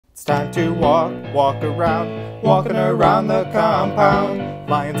time to walk around, walking around the compound.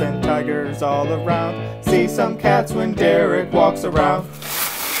 Lions and tigers all around, see some cats when Derek walks around.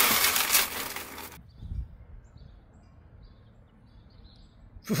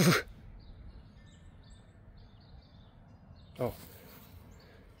 Oh,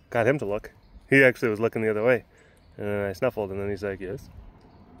 got him to look. He actually was looking the other way, and then I snuffled, and then he's like, yes.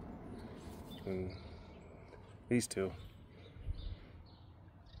 And these two,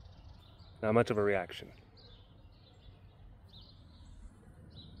 not much of a reaction.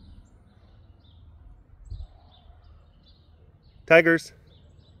 Tigers.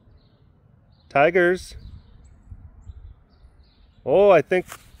 Tigers. Oh, I think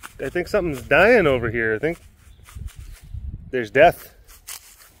something's dying over here. I think there's death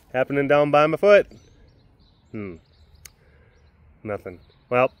happening down by my foot. Nothing.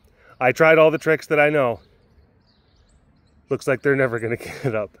 Well, I tried all the tricks that I know. Looks like they're never gonna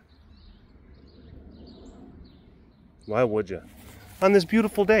get up. Why would you? On this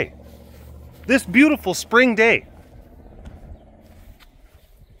beautiful day. This beautiful spring day.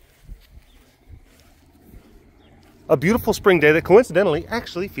 A beautiful spring day that coincidentally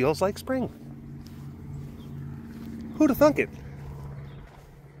actually feels like spring. Who'd have thunk it?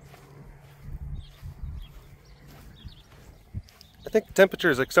 I think the temperature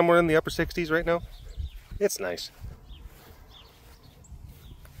is like somewhere in the upper 60s right now. It's nice.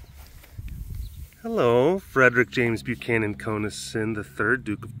 Hello, Frederick James Buchanan Conison the third,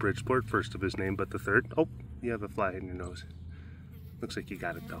 Duke of Bridgeport, first of his name, but the third. Oh, you have a fly in your nose. Looks like you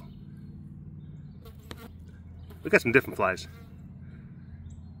got it though. We got some different flies.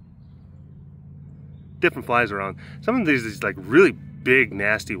 Different flies around. Some of these like really big,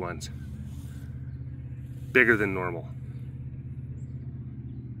 nasty ones. Bigger than normal.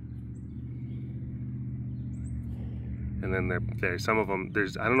 And then there's some of them,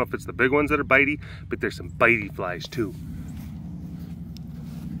 I don't know if it's the big ones that are bitey, but there's some bitey flies too.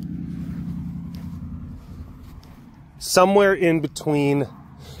 Somewhere in between,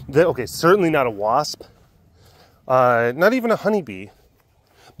 okay, certainly not a wasp, not even a honeybee,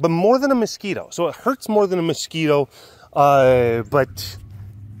 but more than a mosquito. So it hurts more than a mosquito, but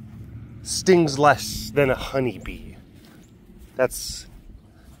stings less than a honeybee. That's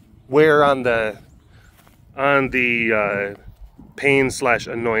where on the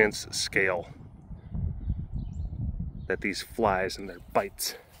pain/annoyance scale that these flies and their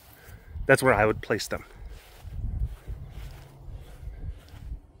bites, that's where I would place them.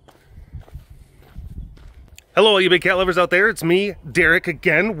 Hello all you big cat lovers out there, it's me, Derek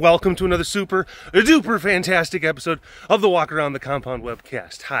again. Welcome to another super duper fantastic episode of the Walk Around the Compound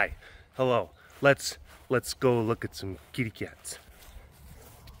webcast. Hi, hello, let's go look at some kitty cats.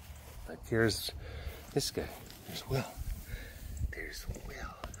 Like here's this guy. There's Will. There's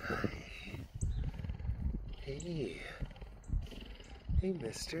Will. Hi. Hey. Hey,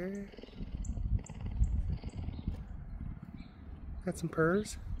 mister. Got some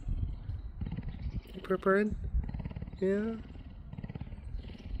purrs? You purring? Yeah?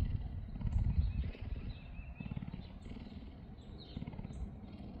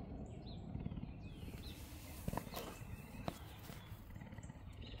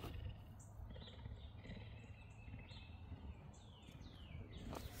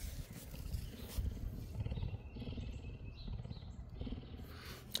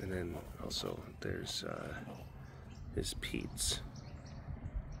 And then also there's his Peets.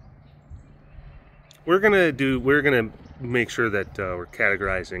 We're gonna make sure that we're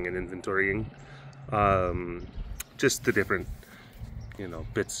categorizing and inventorying just the different,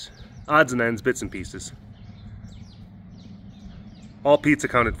 bits, odds and ends, bits and pieces. All Peets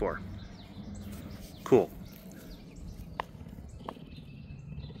accounted for. Cool.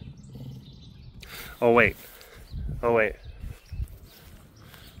 Oh wait. Hold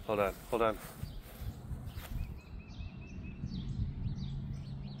on.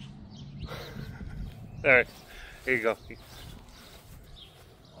 All right, here you go.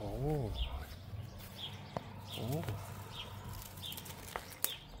 Oh.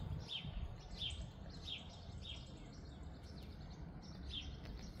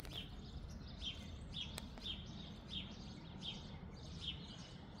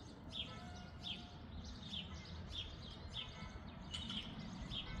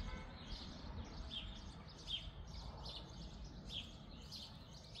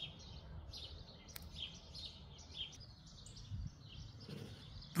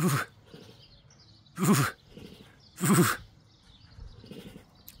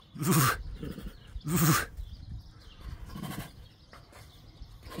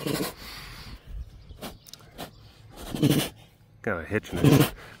 Got a hitch in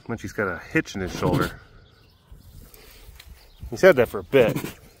it. Munchie's got a hitch in his shoulder. He's had that for a bit.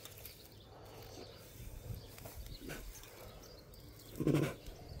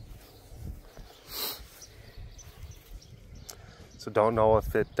 So don't know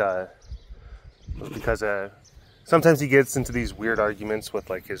if it, because sometimes he gets into these weird arguments with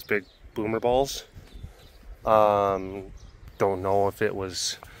like his big boomer balls. Don't know if it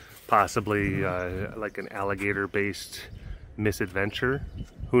was possibly like an alligator-based misadventure.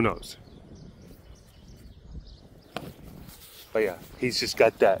 Who knows? But yeah, he's just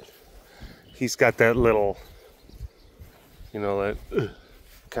got that. He's got that little, you know, that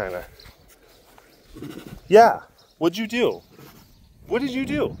kind of. Yeah. What'd you do? What did you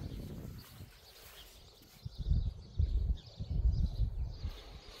do?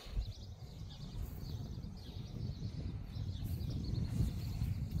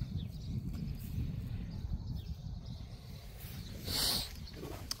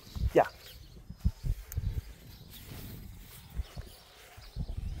 Yeah.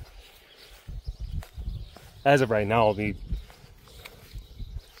 As of right now,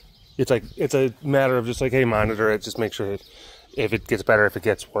 it's a matter of just like, hey, monitor it, just make sure if it gets better, if it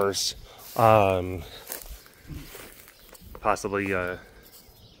gets worse, possibly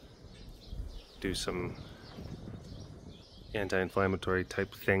do some anti-inflammatory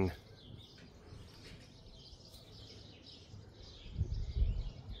type thing.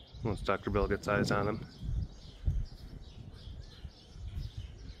 Once Dr. Bill gets eyes on him.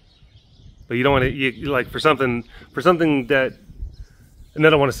 But you don't want to, you like for something that, and I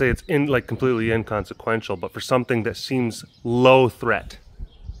don't want to say it's like completely inconsequential, but for something that seems low threat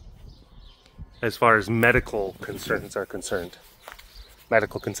as far as medical concerns are concerned.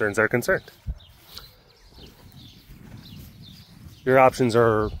 Your options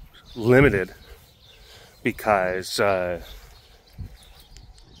are limited because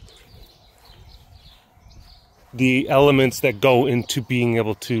the elements that go into being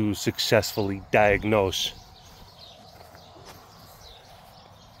able to successfully diagnose,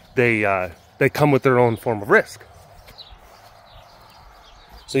 they come with their own form of risk.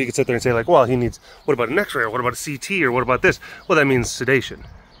 So you could sit there and say like, well, he needs, what about an x-ray, or what about a CT, or what about this? Well, that means sedation.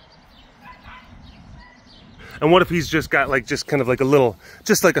 And what if he's just got like, just kind of like a little,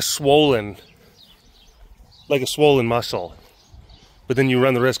 just like a swollen muscle, but then you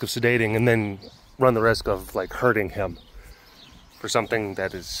run the risk of sedating and then run the risk of like hurting him for something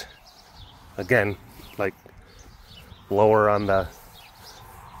that is, again, like lower on the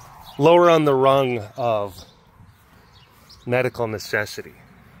rung of medical necessity.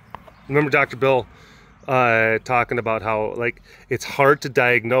 Remember Dr. Bill talking about how like it's hard to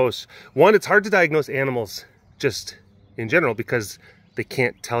diagnose. One, it's hard to diagnose animals just in general because they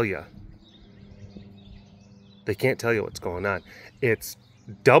can't tell you. They can't tell you what's going on. It's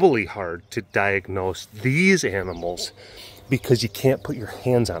doubly hard to diagnose these animals because you can't put your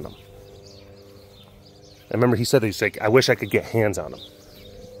hands on them. I remember he said, he's like, I wish I could get hands on them.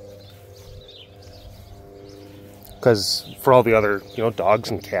 Because for all the other, you know,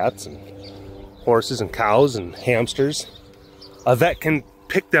 dogs and cats and horses and cows and hamsters, a vet can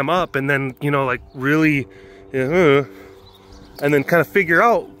pick them up and then, you know, like really, and then kind of figure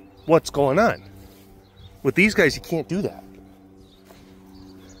out what's going on. With these guys, you can't do that.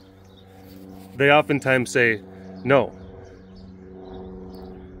 They oftentimes say no.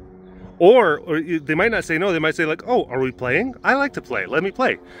 Or they might not say no, they might say like, oh, are we playing? I like to play, let me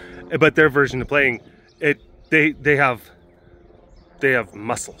play. But their version of playing, they have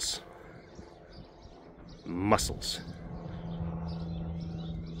muscles. Muscles.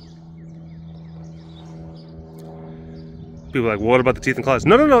 People are like, well, what about the teeth and claws?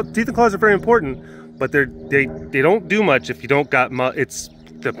 No, teeth and claws are very important, but they don't do much if you don't got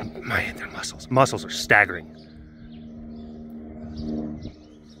their muscles. Muscles are staggering.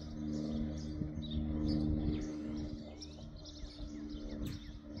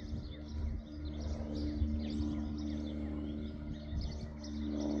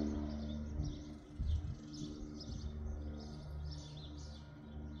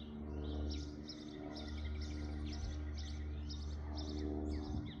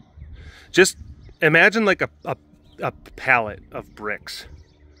 Just imagine like a pallet of bricks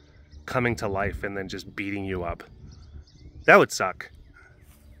coming to life and then just beating you up. That would suck.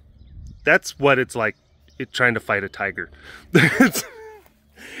 That's what it's like trying to fight a tiger.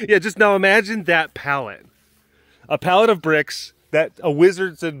 Yeah, just now imagine that pallet. A pallet of bricks that a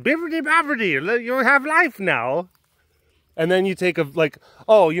wizard said, bibbidi bobbidi, you have life now. And then you take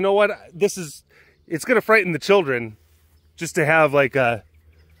oh, you know what? It's going to frighten the children just to have like a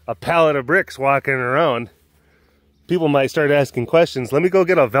pallet of bricks walking around. people might start asking questions, let me go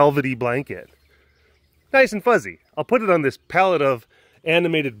get a velvety blanket. Nice and fuzzy. I'll put it on this pallet of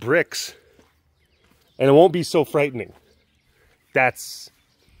animated bricks, and it won't be so frightening. That's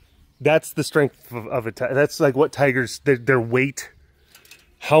the strength of a tiger. That's like what tigers, their weight,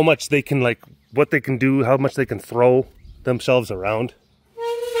 how much they can, like, what they can do, how much they can throw themselves around.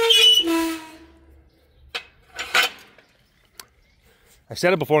 I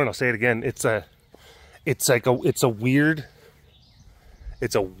said it before and I'll say it again. It's a weird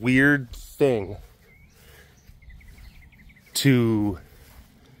thing to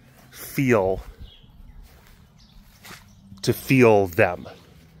feel them,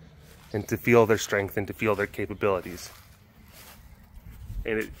 and to feel their strength, and to feel their capabilities.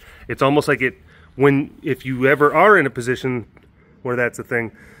 And it's almost like if you ever are in a position where that's a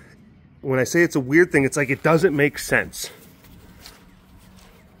thing, when I say it's a weird thing, it's like it doesn't make sense.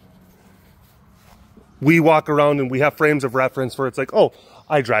 We walk around and we have frames of reference where it's like, oh,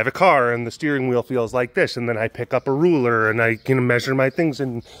 I drive a car and the steering wheel feels like this, and then I pick up a ruler and I can measure my things,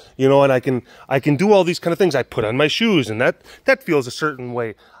 and you know, and I can do all these kind of things. I put on my shoes and that feels a certain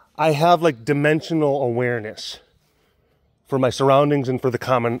way. I have like dimensional awareness for my surroundings and for the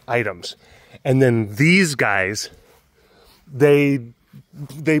common items. And then these guys, they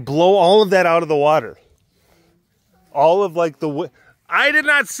blow all of that out of the water. All of like I did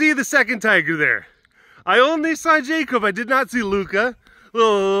not see the second tiger there. I only saw Jacob. I did not see Luca.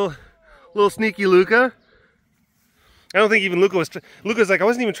 Little sneaky Luca. I don't think even Luca's like, I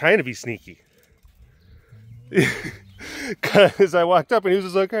wasn't even trying to be sneaky. Because I walked up and he was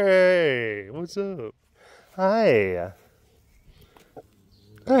just like, hey, what's up? Hi.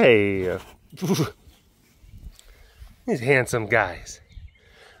 Hey. These handsome guys.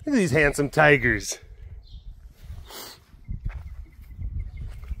 Look at these handsome tigers.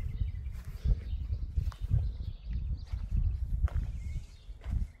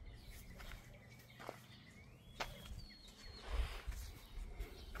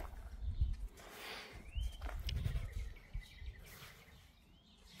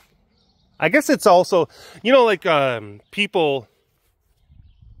 I guess it's also, you know, like people,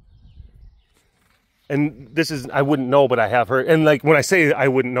 and this is, I wouldn't know, but I have heard, and like when I say I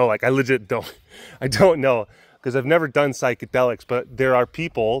wouldn't know, like I legit don't, I don't know, because I've never done psychedelics, but there are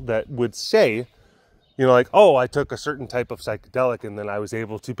people that would say, you know, like, oh, I took a certain type of psychedelic and then I was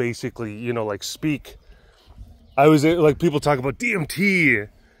able to basically, you know, like speak. I was, like, people talk about DMT.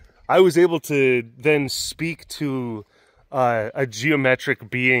 I was able to then speak to a geometric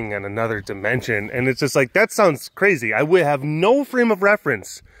being in another dimension, and it's just like, that sounds crazy. I would have no frame of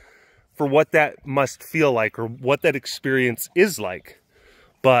reference for what that must feel like or what that experience is like,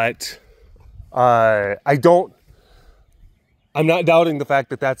 but I'm not doubting the fact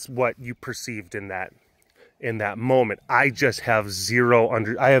that that's what you perceived in that moment. I just have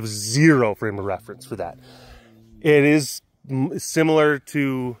I have zero frame of reference for that. It is similar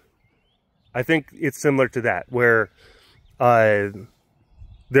to, I think it's similar to that, where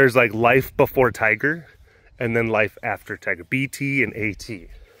there's like life before tiger and then life after tiger, BT and AT.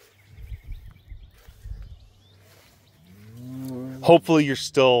 Hopefully you're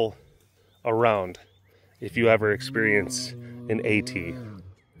still around if you ever experience an AT.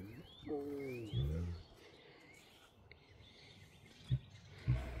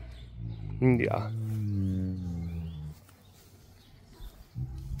 Yeah.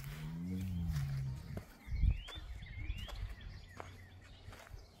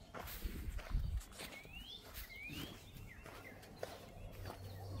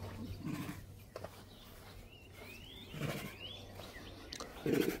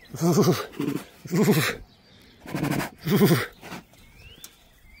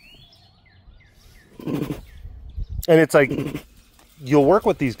 And it's like, you'll work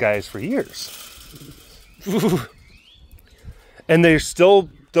with these guys for years. And there's still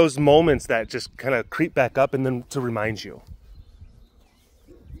those moments that just kind of creep back up and then to remind you.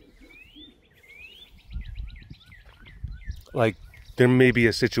 Like, there may be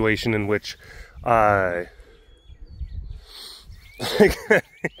a situation in which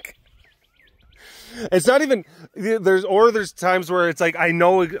it's not even, there's times where it's like, I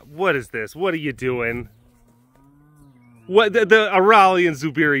know, what is this? What are you doing? What, the Arali and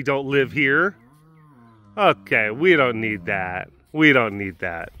Zubiri don't live here. Okay, we don't need that. We don't need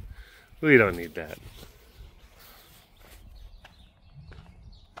that. We don't need that.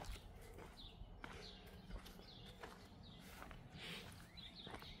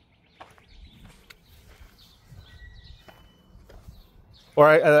 Or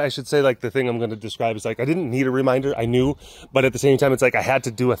I should say, like, the thing I'm going to describe is like, I didn't need a reminder. I knew, but at the same time, it's like I had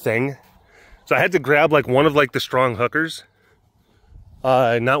to do a thing. So I had to grab like one of like the strong hookers.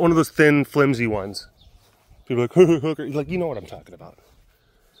 Not one of those thin, flimsy ones. People are like, hooker. Like, you know what I'm talking about.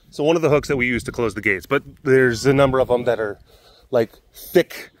 So one of the hooks that we use to close the gates, but there's a number of them that are like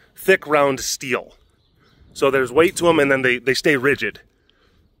thick round steel. So there's weight to them, and then they stay rigid.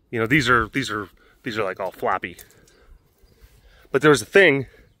 You know, these are like all floppy. But there was a thing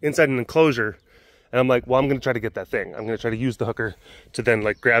inside an enclosure, and I'm like, well, I'm gonna try to get that thing. I'm gonna try to use the hooker to then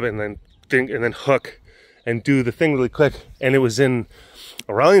like grab it and then hook and do the thing really quick. And it was in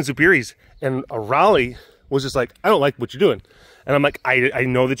a Raleigh and Superior's, and a Raleigh was just like, I don't like what you're doing. And I'm like, I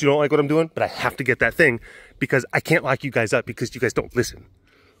know that you don't like what I'm doing, but I have to get that thing because I can't lock you guys up because you guys don't listen.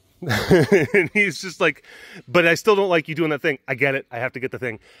 And he's just like, but I still don't like you doing that thing. I get it. I have to get the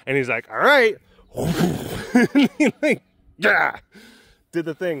thing. And he's like, all right. And he like, yeah, did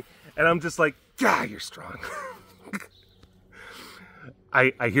the thing. And I'm just like, yeah, you're strong.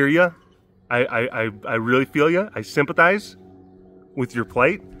 I hear you. I really feel you. I sympathize with your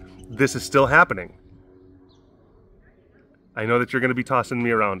plight. This is still happening. I know that you're going to be tossing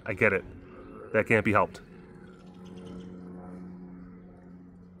me around. I get it. That can't be helped.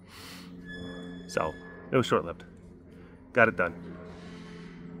 So, it was short-lived. Got it done.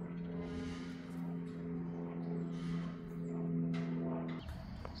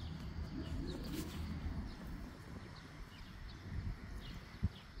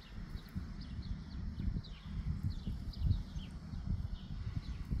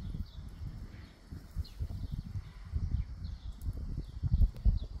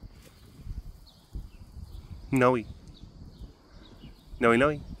 Noey. Noey,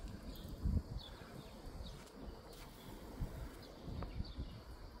 Noey.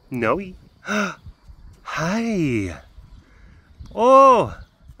 Noey. Hi. Oh.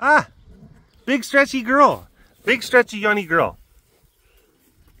 Ah. Big stretchy girl. Big stretchy yawny girl.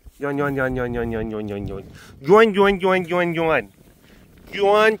 Yawn, yawn, yawn, yawn, yawn, yawn, yawn, yawn, yawn. Yawn, yawn, yawn, yawn, yawn.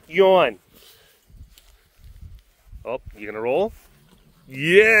 Yawn, yawn. Oh, you gonna roll?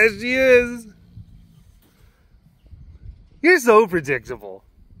 Yes, she is. You're so predictable.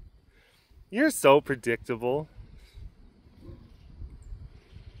 You're so predictable.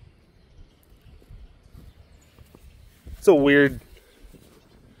 It's a weird...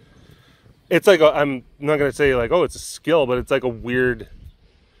 It's like a, I'm not going to say like, oh, it's a skill, but it's like a weird...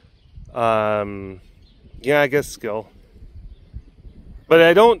 yeah, I guess skill. But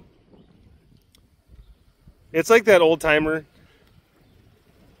I don't... It's like that old timer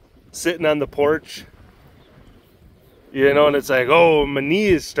sitting on the porch. You know, and it's like, oh, my knee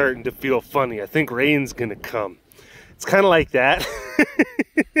is starting to feel funny. I think rain's gonna come. It's kind of like that.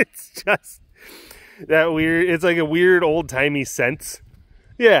 It's just that weird. It's like a weird old-timey sense.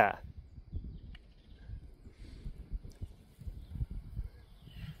 Yeah.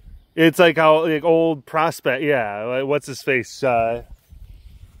 It's like how like old prospect. Yeah, like, what's his face?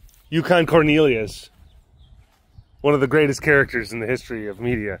 Yukon Cornelius. One of the greatest characters in the history of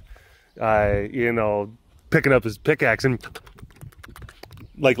media. You know, picking up his pickaxe and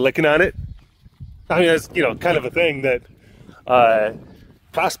like licking on it. I mean, that's, you know, kind of a thing that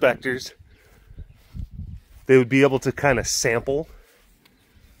prospectors, they would be able to kind of sample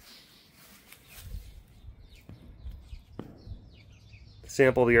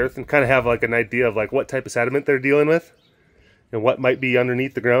the earth and kind of have like an idea of like what type of sediment they're dealing with and what might be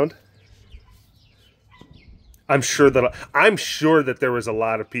underneath the ground. I'm sure that there was a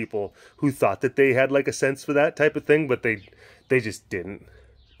lot of people who thought that they had like a sense for that type of thing, but they just didn't.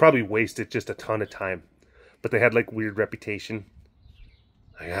 Probably wasted just a ton of time. But they had like weird reputation.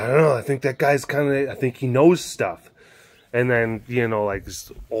 Like, I don't know, I think that guy's I think he knows stuff. And then, you know, like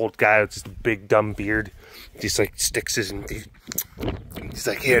this old guy with just a big dumb beard, just like sticks his, and he's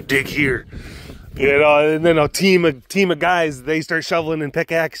like, here, dig here. You know, and then a team of guys, they start shoveling and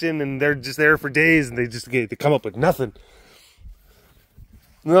pickaxing, and they're just there for days, and they come up with nothing.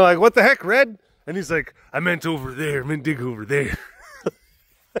 And they're like, what the heck, Red? And he's like, I meant over there, I meant dig over there.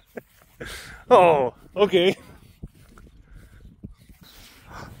 Oh, okay.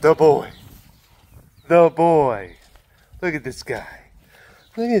 The boy. Look at this guy.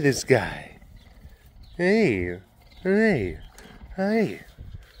 Look at this guy. Hey. Hey. Hey.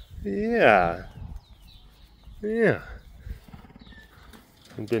 Yeah. Yeah.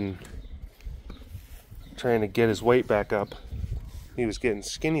 I've been trying to get his weight back up. He was getting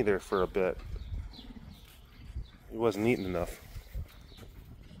skinny there for a bit. He wasn't eating enough.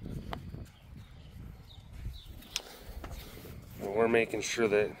 And we're making sure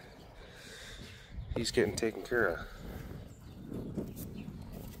that he's getting taken care of.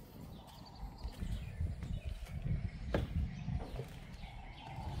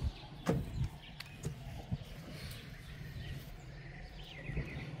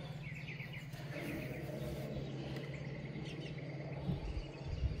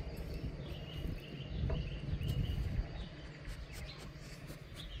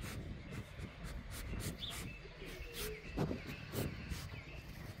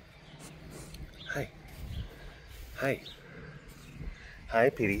 Hi. Hi,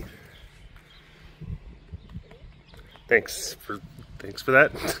 Petey. Thanks for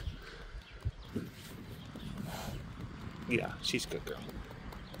that. Yeah, she's a good girl.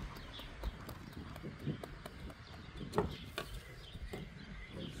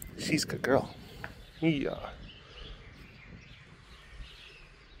 She's a good girl. Yeah.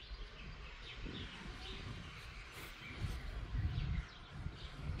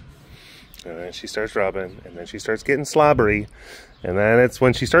 And then she starts rubbing, and then she starts getting slobbery, and then it's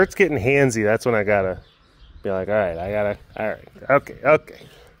when she starts getting handsy, that's when I gotta be like, all right, okay.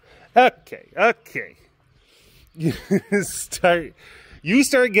 You start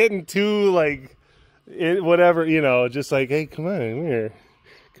getting too, like, whatever, you know, just like, hey, come here.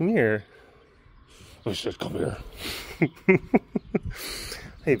 Oh, shit, come here.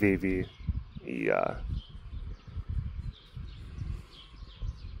 Hey, baby. Yeah.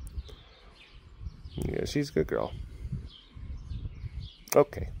 Yeah, she's a good girl.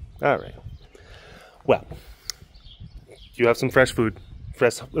 Okay. All right. Well, you have some fresh food.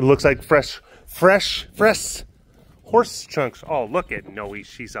 It looks like fresh horse chunks. Oh, look at Noey.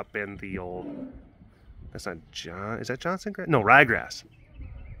 She's up in the old... That's not John. Is that Johnson grass? No, ryegrass.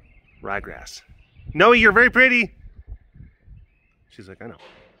 Ryegrass. Noey, you're very pretty. She's like, I know.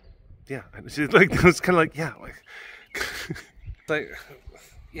 Yeah. She's like, it was kind of like, yeah. Like,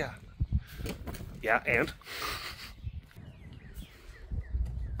 yeah. Yeah, and?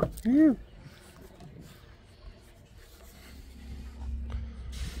 Yeah.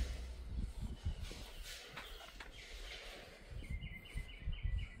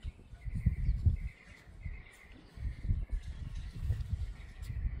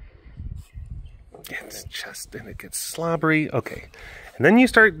 It's just, and it gets slobbery. Okay. And then you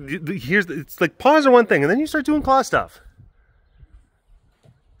start, it's like paws are one thing, and then you start doing claw stuff.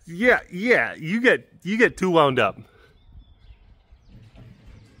 Yeah, you get too wound up.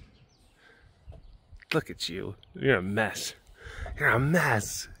 Look at you. You're a mess. You're a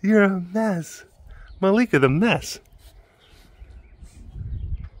mess. Malika the mess.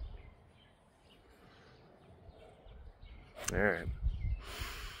 All right.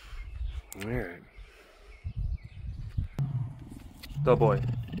 Go boy.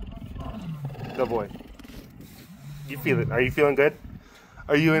 You feel it? Are you feeling good?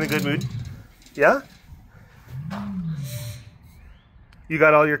 Are you in a good mood? Yeah? You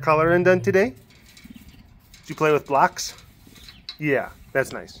got all your coloring done today? Did you play with blocks? Yeah,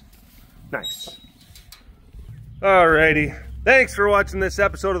 that's nice. Nice. Alrighty. Thanks for watching this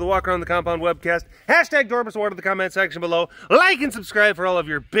episode of the Walk Around the Compound webcast. Hashtag Dorpus Award in the comment section below. Like and subscribe for all of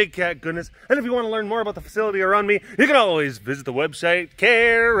your big cat goodness. And if you want to learn more about the facility around me, you can always visit the website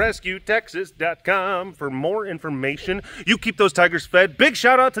carerescuetexas.com for more information. You keep those tigers fed. Big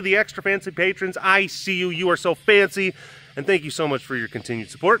shout out to the extra fancy patrons. I see you. You are so fancy. And thank you so much for your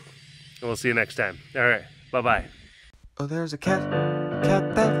continued support. And we'll see you next time. All right. Bye-bye. Oh, there's a cat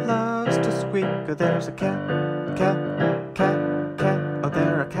that loves to squeak. Oh, there's a cat. Oh,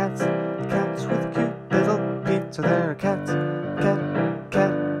 there are cats with cute little feet. So there are cats,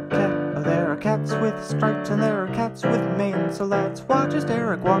 cat. Oh, there are cats with stripes and there are cats with manes. So let's watch as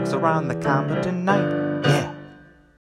Derek walks around the compound tonight.